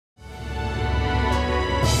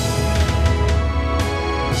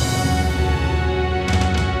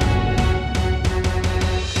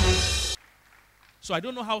So I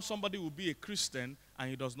don't know how somebody will be a Christian and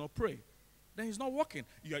he does not pray. Then he's not working.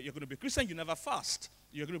 You're going to be a Christian, you never fast.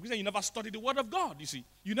 You're going to be a Christian, you never study the word of God, you see.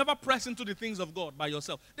 You never press into the things of God by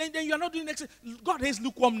yourself. Then you're not doing excellent. God hates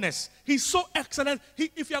lukewarmness. He's so excellent.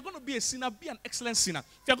 If you're going to be a sinner, be an excellent sinner. If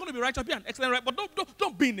you're going to be righteous, be an excellent right. But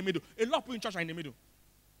don't be in the middle. A lot of people in church are in the middle.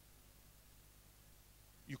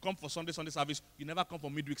 You come for Sunday service, you never come for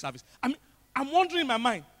midweek service. I'm wondering in my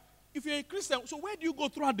mind, if you're a Christian, so where do you go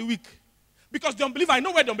throughout the week? Because the unbeliever, I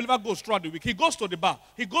know where the unbeliever goes throughout the week. He goes to the bar.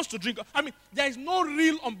 He goes to drink. There is no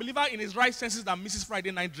real unbeliever in his right senses that misses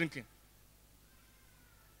Friday night drinking.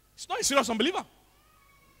 It's not a serious unbeliever.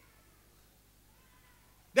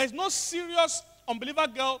 There's no serious unbeliever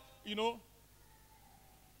girl,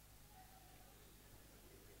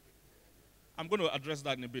 I'm going to address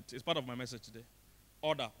that in a bit. It's part of my message today.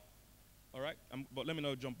 Order. All right? But let me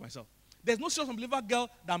not jump myself. There's no serious unbeliever girl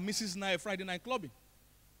that misses Friday night clubbing.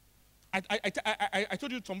 I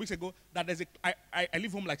told you some weeks ago that I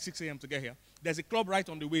leave home like 6 a.m. to get here. There's a club right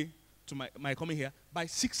on the way to my coming here. By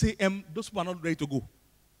 6 a.m., those people are not ready to go.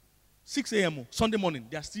 6 a.m. Sunday morning,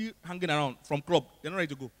 they are still hanging around from club. They're not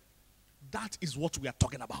ready to go. That is what we are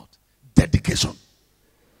talking about. Dedication.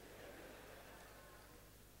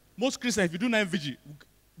 Most Christians, if you do 9 VG,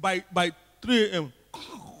 by 3 a.m.,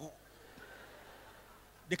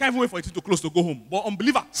 they can't even wait for it to close to go home. But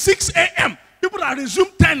unbeliever, 6 a.m., people that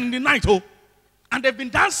resume 10 in the night, and they've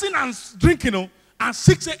been dancing and drinking, and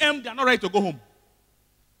 6 a.m., they are not ready to go home.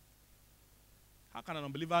 How can an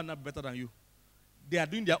unbeliever not be better than you? They are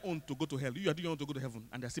doing their own to go to hell. You are doing your own to go to heaven,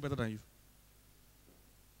 and they're still better than you.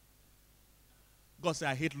 God said,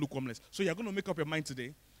 I hate lukewarmness. So you're going to make up your mind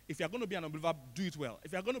today. If you're going to be an unbeliever, do it well.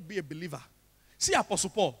 If you're going to be a believer, see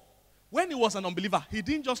Apostle Paul. When he was an unbeliever, he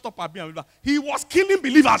didn't just stop at being an unbeliever. He was killing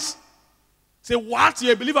believers. Say, what?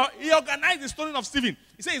 You're a believer? He organized the stoning of Stephen.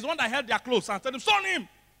 He said he's the one that held their clothes and told him, stone him.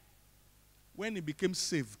 When he became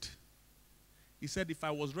saved, he said, if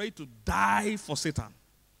I was ready to die for Satan,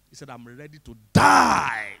 he said, I'm ready to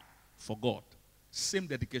die for God. Same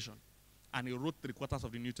dedication. And he wrote 3/4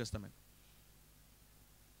 of the New Testament.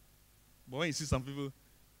 But when you see some people,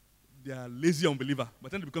 they are lazy unbeliever.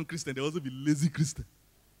 But when they become Christian, they also be lazy Christian.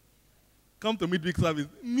 Come to midweek service.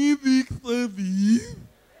 Midweek service.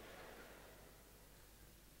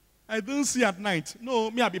 I don't see at night. No,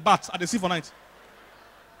 me I be bat. I see for night.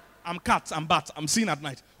 I'm cat, I'm bat. I'm seeing at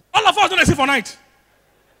night. All of us don't see for night.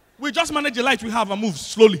 We just manage the light we have and move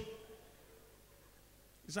slowly.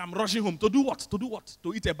 He said, I'm rushing home. To do what? To do what?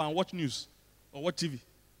 To eat and watch news or watch TV.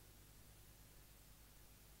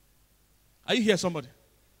 Are you here, somebody?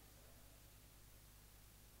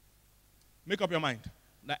 Make up your mind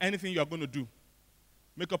that anything you are going to do,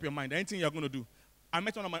 make up your mind. Anything you are going to do. I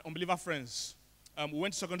met one of my unbeliever friends. We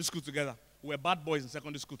went to secondary school together. We were bad boys in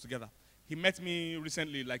secondary school together. He met me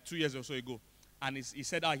recently, like 2 years or so ago. And he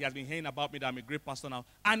said he has been hearing about me, that I'm a great pastor now.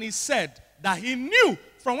 And he said that he knew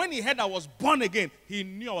from when he heard I was born again, he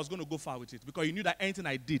knew I was going to go far with it. Because he knew that anything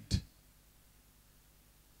I did,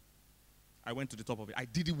 I went to the top of it. I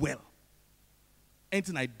did it well.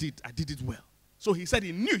 Anything I did it well. So he said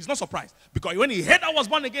he knew. He's not surprised. Because when he heard I was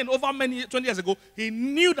born again over 20 years ago, he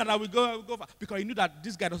knew that I would go far. Because he knew that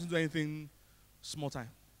this guy doesn't do anything small time.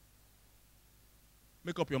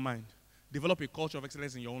 Make up your mind. Develop a culture of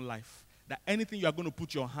excellence in your own life. That anything you are going to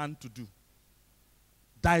put your hand to do,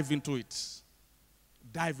 dive into it.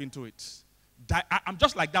 Dive into it. I'm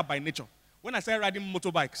just like that by nature. When I started riding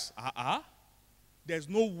motorbikes, there's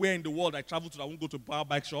nowhere in the world I travel to. I won't go to a power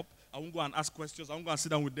bike shop. I won't go and ask questions. I won't go and sit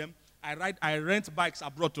down with them. I rent bikes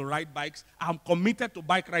abroad to ride bikes. I'm committed to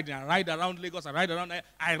bike riding. I ride around Lagos. I ride around there.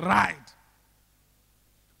 I ride.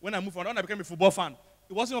 When I moved on, when I became a football fan,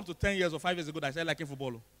 it wasn't up to 10 years or 5 years ago that I started liking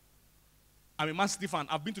football. I'm a Man City fan.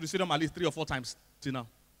 I've been to the stadium at least 3 or 4 times till now.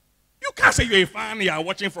 You can't say you're a fan, you're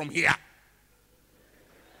watching from here.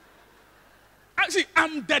 See,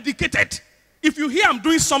 I'm dedicated. If you hear I'm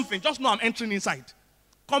doing something, just know I'm entering inside.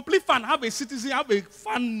 Complete fan, have a citizen, have a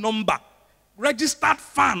fan number. Registered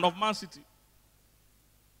fan of Man City.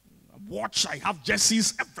 Watch, I have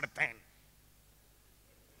jerseys, everything.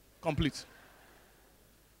 Complete.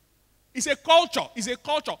 It's a culture. It's a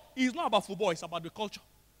culture. It's not about football, it's about the culture.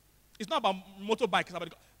 It's not about motorbike, it's about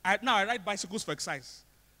the now I ride bicycles for exercise.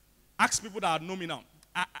 Ask people that know me now.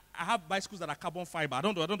 I have bicycles that are carbon fiber. I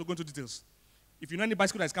don't want to go into details. If you know any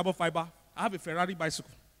bicycle that is carbon fiber, I have a Ferrari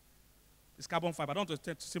bicycle. It's carbon fiber. I don't want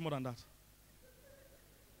to say more than that.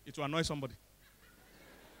 It will annoy somebody.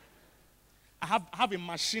 I have a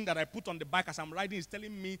machine that I put on the bike as I'm riding. It's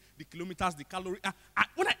telling me the kilometers, the calories.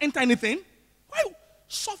 When I enter anything, why?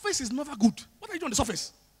 Surface is never good. What are you doing on the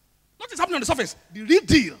surface? Nothing's happening on the surface. The real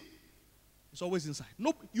deal It's always inside.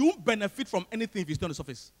 No, you won't benefit from anything if you stay on the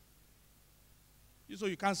surface. So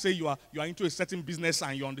you can't say you are into a certain business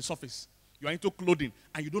and you're on the surface. You are into clothing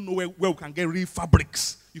and you don't know where we can get real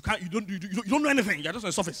fabrics. You don't know anything. You're just on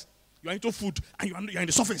the surface. You are into food and you're in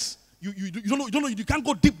the surface. You don't know. You can't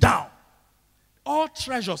go deep down. All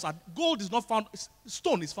treasures are gold is not found.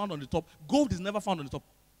 Stone is found on the top. Gold is never found on the top.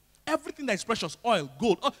 Everything that is precious, oil,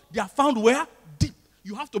 gold, they are found where? Deep.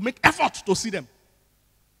 You have to make effort to see them.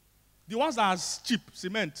 The ones that are cheap,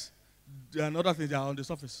 cement, and other things, they are on the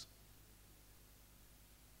surface.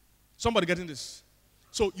 Somebody getting this?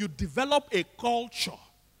 So you develop a culture.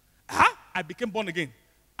 I became born again.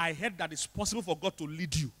 I heard that it's possible for God to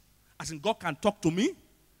lead you. As in, God can talk to me.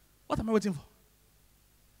 What am I waiting for?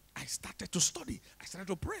 I started to study. I started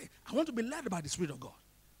to pray. I want to be led by the Spirit of God.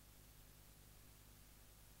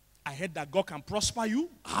 I heard that God can prosper you.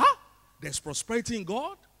 There's prosperity in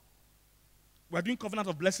God. We're doing covenant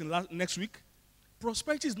of blessing next week.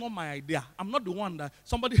 Prosperity is not my idea. I'm not the one that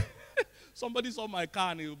somebody saw my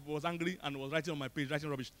car and he was angry and was writing on my page, writing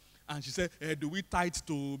rubbish. And she said, do we tithe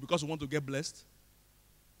because we want to get blessed?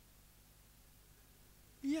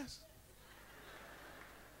 Yes.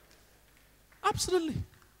 Absolutely.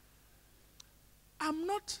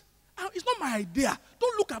 It's not my idea.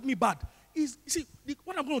 Don't look at me bad. See,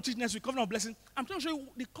 what I'm going to teach next week, covenant of blessing, I'm trying to show you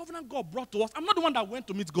the covenant God brought to us. I'm not the one that went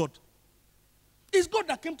to meet God. It's God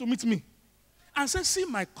that came to meet me and said, see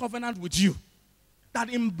my covenant with you, that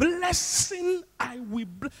in blessing I will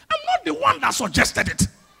bless. I'm not the one that suggested it.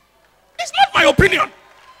 It's not my opinion.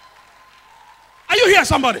 Are you here,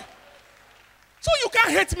 somebody? So you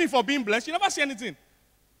can't hate me for being blessed. You never see anything.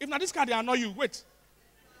 If not this card, they annoy you. Wait.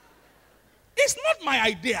 It's not my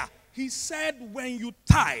idea. He said, when you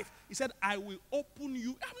tithe, he said, I will open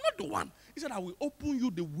you. I'm not the one. He said, I will open you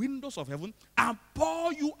the windows of heaven and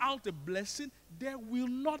pour you out a blessing. There will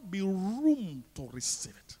not be room to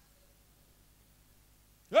receive it.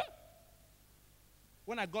 Yeah?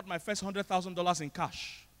 When I got my first $100,000 in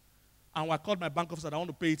cash, and I called my bank officer, I want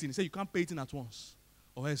to pay it in. He said, you can't pay it in at once,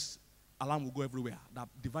 or else alarm will go everywhere. That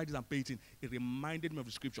divide it and pay it in. It reminded me of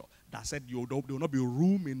the scripture that said, there will not be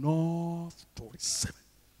room enough to receive it.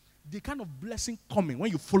 The kind of blessing coming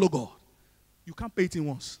when you follow God, you can't pay it in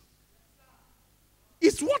once.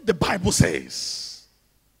 It's what the Bible says.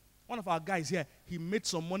 One of our guys here, he made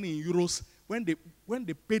some money in euros. When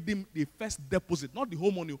they paid him the first deposit, not the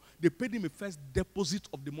whole money, they paid him the first deposit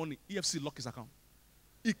of the money. EFC locked his account.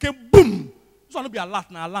 It came, boom. This one will be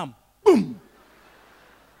alert now, alarm. Boom.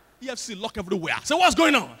 EFC lock everywhere. So what's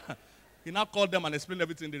going on? He now called them and explained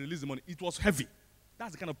everything. They released the money. It was heavy.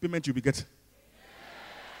 That's the kind of payment you'll be getting.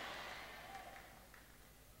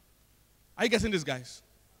 Are you getting this, guys?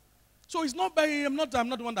 So it's not by, I'm not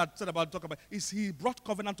the one that said about talk about. He brought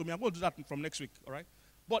covenant to me. I'm going to do that from next week, all right?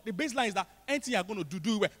 But the baseline is that anything you're going to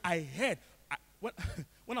do it well. I heard,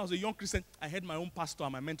 when I was a young Christian, I heard my own pastor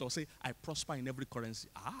and my mentor say, I prosper in every currency.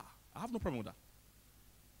 I have no problem with that.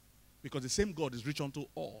 Because the same God is rich unto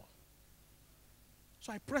all.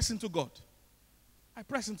 So I press into God. I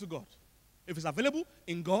press into God. If it's available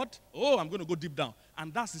in God, I'm going to go deep down.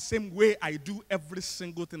 And that's the same way I do every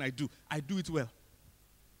single thing I do. I do it well.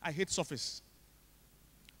 I hate surface.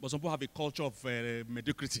 But some people have a culture of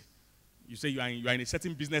mediocrity. You say you are in a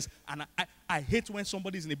certain business, and I hate when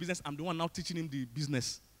somebody is in a business, I'm the one now teaching him the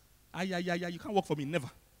business. You can't work for me, never.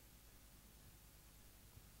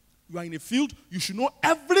 You are in a field, you should know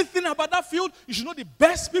everything about that field. You should know the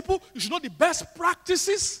best people. You should know the best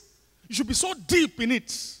practices. You should be so deep in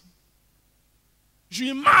it. You should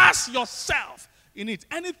immerse yourself in it.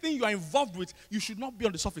 Anything you are involved with, you should not be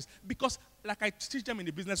on the surface. Because, like I teach them in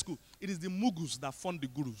the business school, it is the mugus that fund the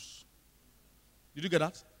gurus. Did you get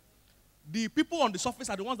that? The people on the surface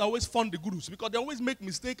are the ones that always fund the gurus. Because they always make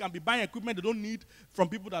mistakes and be buying equipment they don't need from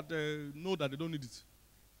people that know that they don't need it.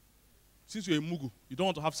 Since you're a mugu, you don't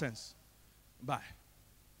want to have sense. Bye.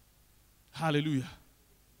 Hallelujah.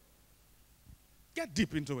 Get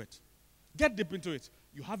deep into it. Get deep into it.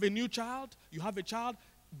 You have a new child, you have a child,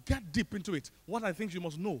 get deep into it. What are the things you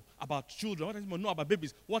must know about children? What are the things you must know about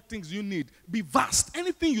babies? What things you need? Be vast.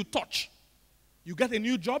 Anything you touch. You get a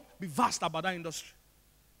new job, be vast about that industry.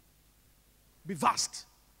 Be vast.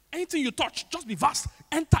 Anything you touch, just be vast.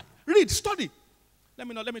 Enter. Read, study. Let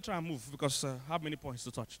me try and move because I have many points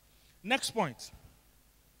to touch. Next point.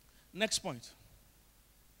 Next point.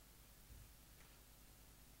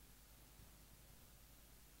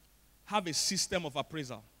 Have a system of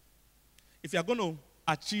appraisal. If you're going to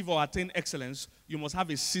achieve or attain excellence, you must have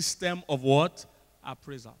a system of what?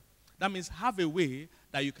 Appraisal. That means have a way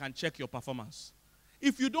that you can check your performance.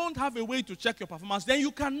 If you don't have a way to check your performance, then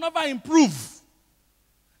you can never improve.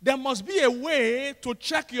 There must be a way to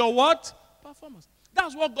check your what? Performance.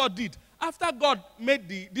 That's what God did. After God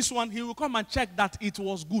made this one, he will come and check that it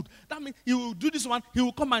was good. That means he will do this one, he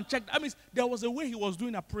will come and check. That means there was a way he was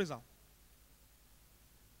doing appraisal.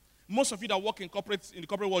 Most of you that work in the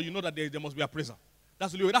corporate world, you know that there must be appraisal.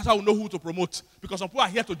 That's the way. That's how we know who to promote. Because some people are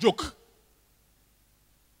here to joke.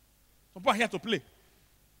 Some people are here to play.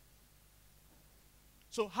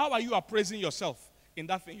 So how are you appraising yourself in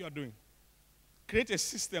that thing you are doing? Create a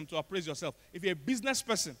system to appraise yourself. If you're a business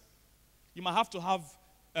person, you might have to have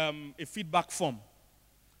a feedback form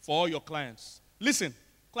for all your clients. Listen,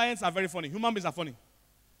 clients are very funny. Human beings are funny.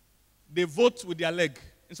 They vote with their leg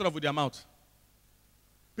instead of with their mouth.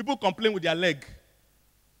 People complain with their leg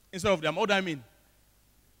instead of their mouth. What do I mean?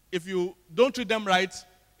 If you don't treat them right,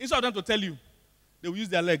 instead of them to tell you, they will use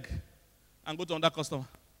their leg and go to another customer.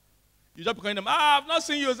 You just be calling them, I've not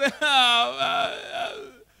seen you. Say,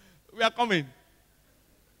 we are coming.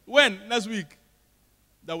 When? Next week.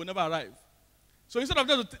 That will never arrive. So instead of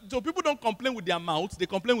that, so people don't complain with their mouth, they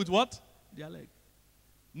complain with what? Their leg.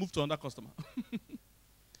 Move to another customer.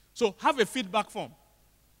 So have a feedback form.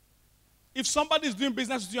 If somebody is doing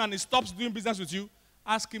business with you and he stops doing business with you,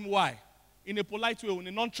 ask him why. In a polite way, in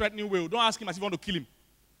a non-threatening way. Don't ask him as if you want to kill him.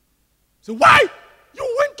 Say, why?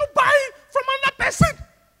 You went to buy from another person.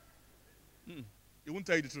 He won't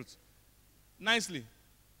tell you the truth. Nicely.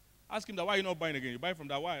 Ask him that why you're not buying again. You buy from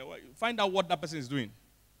that why? Find out what that person is doing.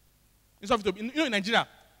 Instead of, in Nigeria,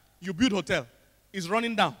 you build hotel. It's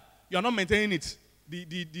running down. You are not maintaining it.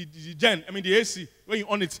 The AC, when you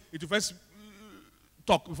on it, it will first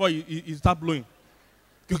talk before you start blowing.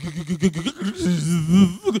 You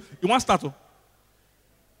want start?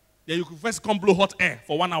 Then you could first come blow hot air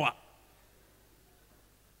for 1 hour.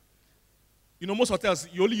 Most hotels,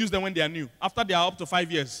 you only use them when they are new. After they are up to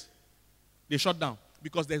 5 years, they shut down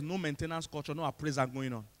because there's no maintenance culture, no appraisal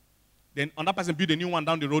going on. Then another person build a new one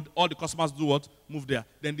down the road. All the customers do what? Move there.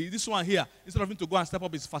 Then this one here, instead of him to go and step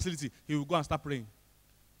up his facility, he will go and start praying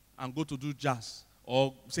and go to do jazz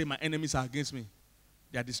or say my enemies are against me.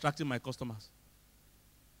 They are distracting my customers.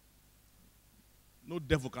 No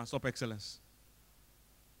devil can stop excellence.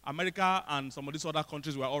 America and some of these other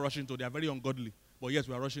countries we are all rushing to, they are very ungodly. But yes,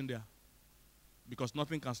 we are rushing there. Because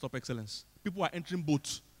nothing can stop excellence. People are entering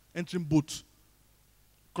boats,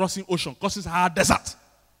 crossing ocean, crossing Sahara desert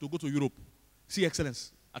to go to Europe. See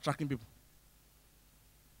excellence, attracting people.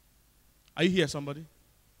 Are you here, somebody?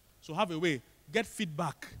 So have a way. Get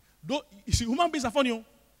feedback. You see, human beings are funny.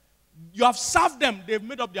 You have served them. They've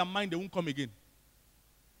made up their mind. They won't come again.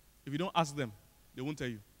 If you don't ask them, they won't tell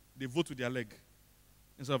you. They vote with their leg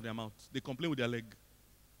instead of their mouth. They complain with their leg.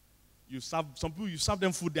 Some people, you serve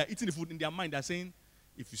them food. They're eating the food in their mind. They're saying,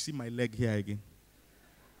 if you see my leg here again,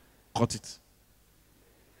 cut it.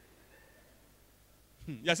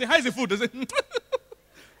 You're saying, how is the food? They say,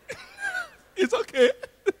 it's okay.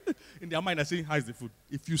 In their mind, they're saying, how is the food?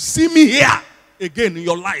 If you see me here again in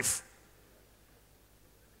your life,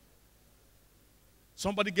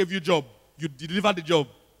 somebody gave you a job. You delivered the job.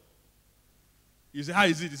 You say, how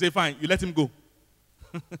is it? You say, fine. You let him go.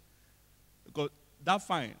 Because that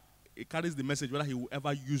fine, it carries the message whether he will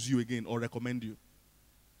ever use you again or recommend you.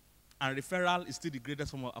 And referral is still the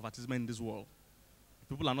greatest form of advertisement in this world.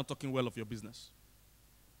 People are not talking well of your business.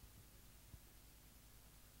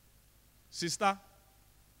 Sister,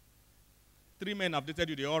 3 men have dated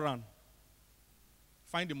you, they all ran.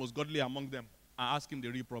 Find the most godly among them and ask him the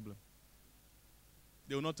real problem.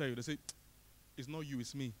 They will not tell you. They say, it's not you,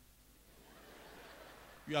 it's me.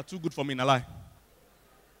 You are too good for me in a lie.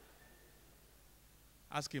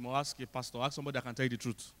 Ask him or ask a pastor. Ask somebody that can tell you the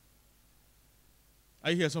truth.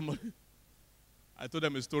 I hear somebody. I told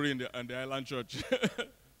them a story in the island church.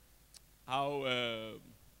 How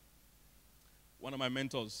one of my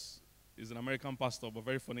mentors is an American pastor, but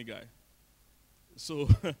very funny guy. So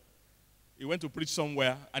he went to preach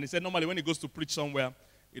somewhere, and he said normally when he goes to preach somewhere,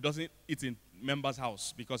 he doesn't eat in member's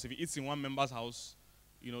house, because if he eats in one member's house,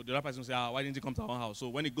 the other person will say, why didn't he come to our house? So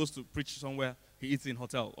when he goes to preach somewhere, he eats in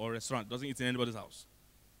hotel or restaurant, doesn't eat in anybody's house.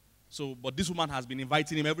 So, but this woman has been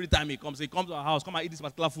inviting him every time he comes. He comes to our house, come and eat this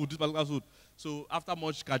particular food. So after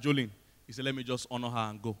much cajoling, he said, let me just honor her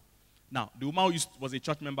and go. Now, the woman was a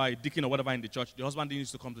church member, a deacon or whatever in the church. The husband didn't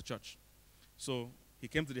used to come to church. So he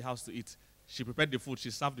came to the house to eat. She prepared the food.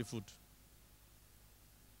 She served the food.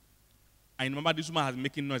 I remember this woman has been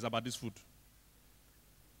making noise about this food.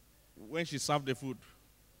 When she served the food,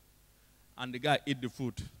 and the guy ate the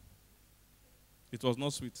food, it was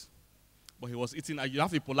not sweet. But he was eating. You have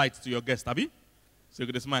to be polite to your guest, Abby. So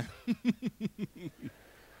you could smile.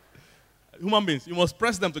 Human beings, you must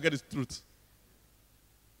press them to get the truth.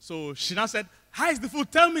 So she now said, how is the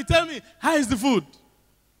food? Tell me, how is the food?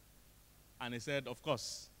 And he said, of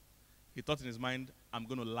course. He thought in his mind, I'm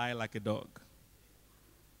going to lie like a dog.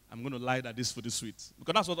 I'm going to lie that this food is sweet.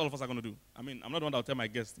 Because that's what all of us are going to do. I mean, I'm not the one that will tell my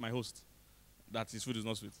guest, my host, that his food is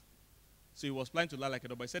not sweet. So he was planning to lie like a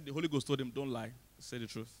dog, but he said the Holy Ghost told him, don't lie, say the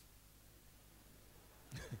truth.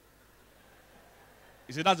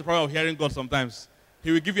 He said that's the problem of hearing God sometimes.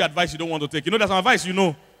 He will give you advice you don't want to take. You know, there's some advice you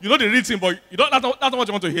know. You know the real thing, but you don't, that's not what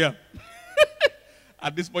you want to hear.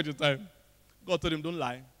 At this point in time, God told him, don't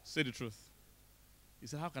lie, say the truth. He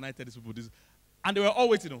said, how can I tell these people this? And they were all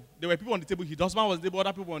waiting. You know. There were people on the table. His husband was on the table,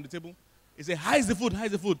 other people were on the table. He said, how is the food? How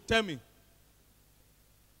is the food? Tell me.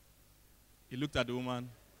 He looked at the woman.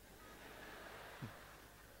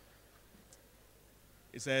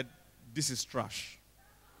 He said, this is trash.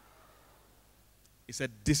 He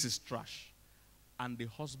said, this is trash. And the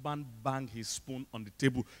husband banged his spoon on the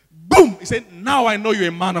table. Boom! He said, now I know you're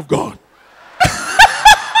a man of God.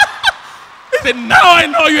 He said, now I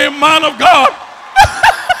know you're a man of God.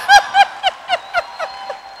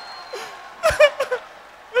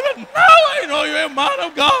 He said, now I know you're a man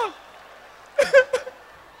of God.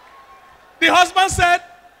 The husband said,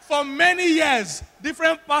 for many years,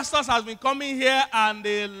 different pastors have been coming here and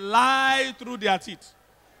they lie through their teeth.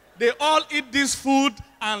 They all eat this food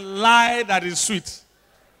and lie that is sweet.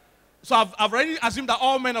 So I've already assumed that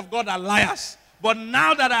all men of God are liars. But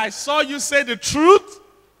now that I saw you say the truth,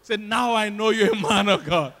 I said, now I know you're a man of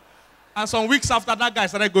God. And some weeks after that guy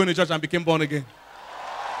started going to church and became born again.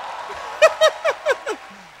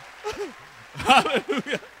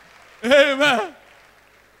 Hallelujah. Amen.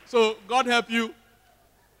 So God help you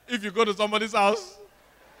if you go to somebody's house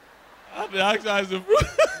and they ask you is the fruit.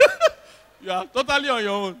 You are totally on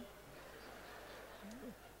your own.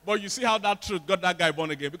 But you see how that truth got that guy born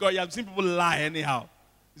again. Because you have seen people lie anyhow.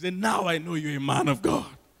 He said, now I know you're a man of God.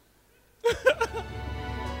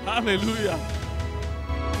 Hallelujah.